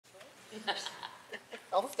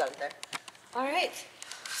Almost got it there. All right.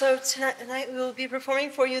 So tonight we will be performing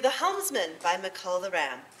for you the Helmsman by Mikal the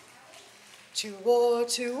Ram. To war,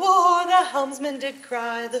 the helmsman did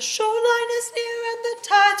cry. The shoreline is near and the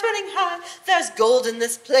tide's running high. There's gold in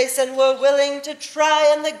this place and we're willing to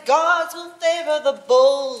try, and the gods will favor the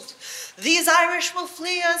bold. These Irish will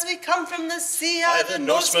flee as we come from the sea. Aye, the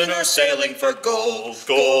Norsemen are sailing for gold,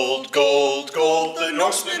 gold, gold, gold. The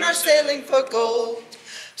Norsemen are sailing for gold.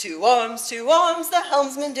 To arms, the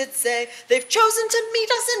helmsman did say. They've chosen to meet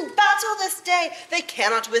us in battle this day. They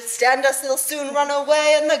cannot withstand us, they'll soon run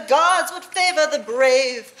away, and the gods would favor the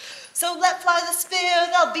brave. So let fly the spear,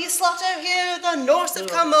 there'll be slaughter here. The Norse have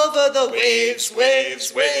come over the waves,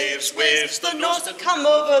 waves, waves, waves. The Norse have come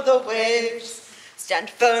over the waves. Stand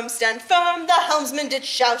firm, the helmsman did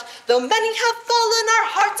shout. Though many have fallen, our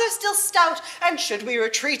hearts are still stout. And should we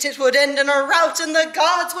retreat, it would end in a rout, and the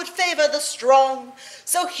gods would favor the strong.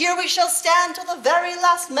 So here we shall stand till the very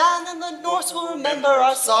last man, and the Norse will remember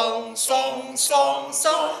our song, song, song,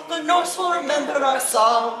 song. The Norse will remember our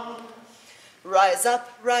song. Rise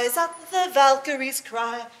up, the Valkyries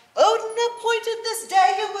cry. Odin appointed this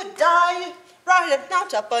day he would die. Ride and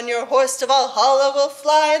mount up on your horse to Valhalla will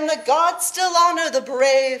fly, and the gods still honor the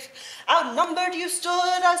brave. Outnumbered you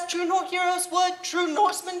stood as true heroes would. True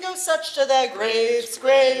Norsemen go such to their graves,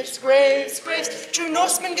 graves, graves, graves. True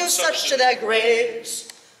Norsemen go such to their graves.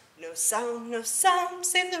 No sound,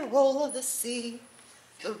 save the roll of the sea.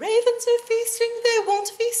 The ravens are feasting, they won't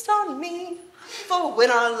feast on me. For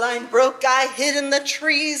when our line broke, I hid in the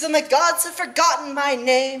trees, and the gods have forgotten my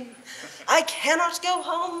name. I cannot go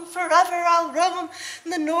home, forever I'll roam,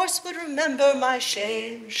 and the Norse would remember my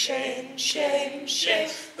shame, shame, shame, shame.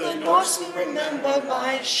 The Norse would remember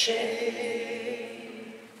my shame.